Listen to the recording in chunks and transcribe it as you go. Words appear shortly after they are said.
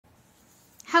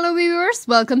Hello viewers,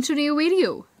 welcome to new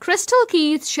video. Krystal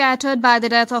Keith shattered by the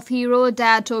death of hero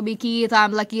dad Toby Keith.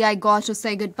 I'm lucky I got to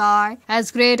say goodbye. As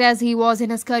great as he was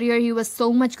in his career, he was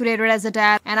so much greater as a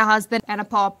dad and a husband and a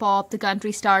pop, the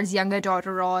country star's younger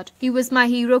daughter Rod. He was my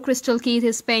hero. Krystal Keith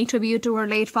is paying tribute to her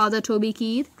late father Toby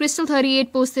Keith. Krystal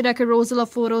 38 posted a carousel of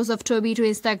photos of Toby to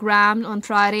Instagram on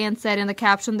Friday and said in the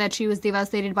caption that she was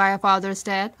devastated by her father's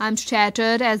death. I'm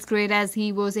shattered. As great as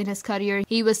he was in his career,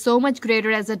 he was so much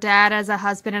greater as a dad, as a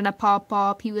husband and a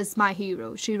pop. He was my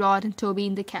hero. She wrote of Toby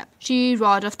in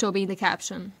the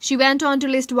caption. She went on to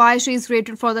list why she is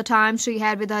grateful for the time she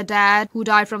had with her dad, who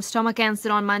died from stomach cancer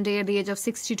on Monday at the age of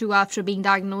 62 after being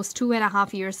diagnosed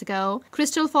 2.5 years ago.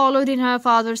 Krystal followed in her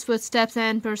father's footsteps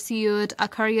and pursued a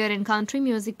career in country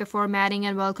music before marrying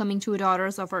and welcoming 2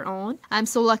 daughters of her own. I'm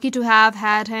so lucky to have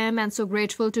had him and so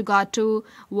grateful to God to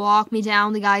walk me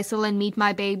down the aisle and meet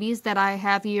my babies, that I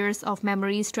have years of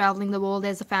memories traveling the world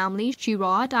as a family. She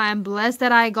wrote, I am blessed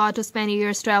that I got to spend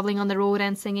years traveling on the road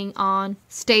and singing on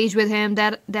stage with him,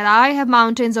 that I have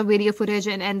mountains of video footage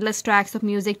and endless tracks of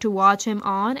music to watch him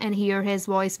on and hear his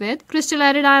voice with. Krystal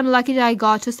added, I am lucky that I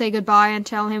got to say goodbye and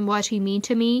tell him what he meant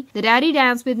to me. The Daddy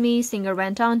Danced With Me singer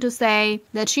went on to say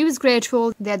that she was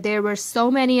grateful that there were so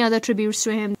many other tributes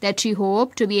to him that she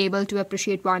hoped to be able to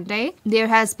appreciate one day. There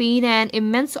has been an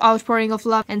immense outpouring of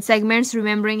love and segments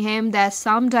remembering him that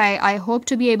someday I hope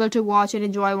to be able to watch and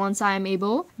enjoy once I am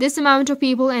able. This amount of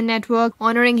people and network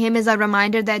honoring him is a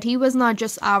reminder that he was not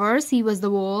just ours, he was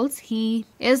the world's. He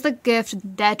is the gift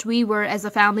that we were as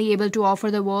a family able to offer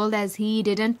the world, as he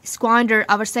didn't squander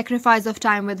our sacrifice of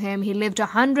time with him. He lived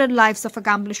 100 lives of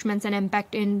accomplishments and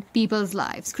impact in people's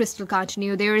lives. Krystal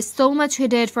continued, there is so much he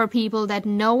did for people that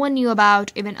no one knew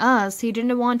about, even us. He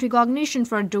didn't want recognition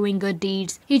for doing good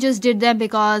deeds. He just did them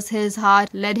because his heart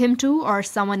led him to, or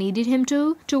someone needed him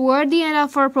to. Toward the end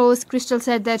of her post, Krystal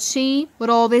said that she would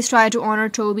always try to honor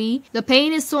Toby. The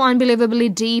pain is so unbelievably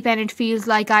deep and it feels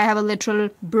like I have a literal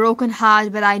broken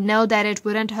heart, but I know that it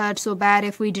wouldn't hurt so bad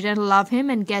if we didn't love him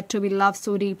and get to be loved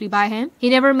so deeply by him. He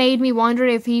never made me wonder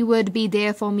if he would be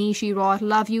there for me, she wrote.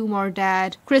 Love you more,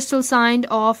 Dad. Krystal signed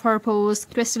off her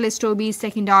post. Krystal is Toby's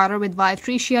second daughter with wife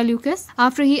Tricia Lucus,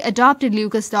 after he adopted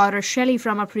Lucus' daughter Shelley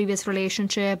from a previous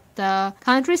relationship. The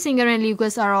country singer and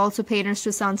Lucus are also parents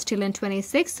to son Stelen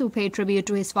 26, who paid tribute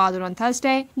to his father on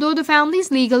Thursday. Though the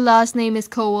family's legal last name is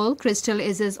Covel, Krystal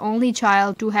is his only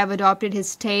child to have adopted his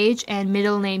stage and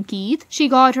middle name Keith. She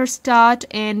got her start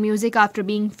in music after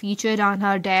being featured on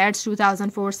her dad's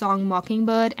 2004 song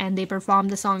Mockingbird, and they performed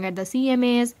the song at the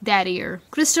CMAs that year.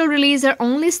 Krystal released her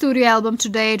only studio album to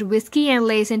date, Whiskey and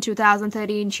Lace, in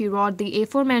 2013. She wrote the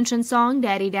aforementioned song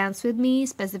Daddy Danced With Me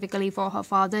specifically for her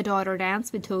father-daughter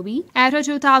dance with Toby at her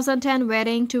 2010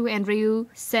 wedding to Andrew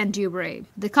Sandubrae.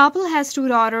 The couple has 2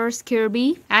 daughters,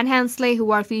 Kirby and Hensley,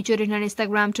 who are featured in her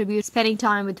Instagram tribute spending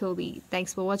time with Toby.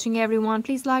 Thanks for watching everyone.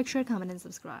 Please like, share, comment and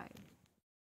subscribe.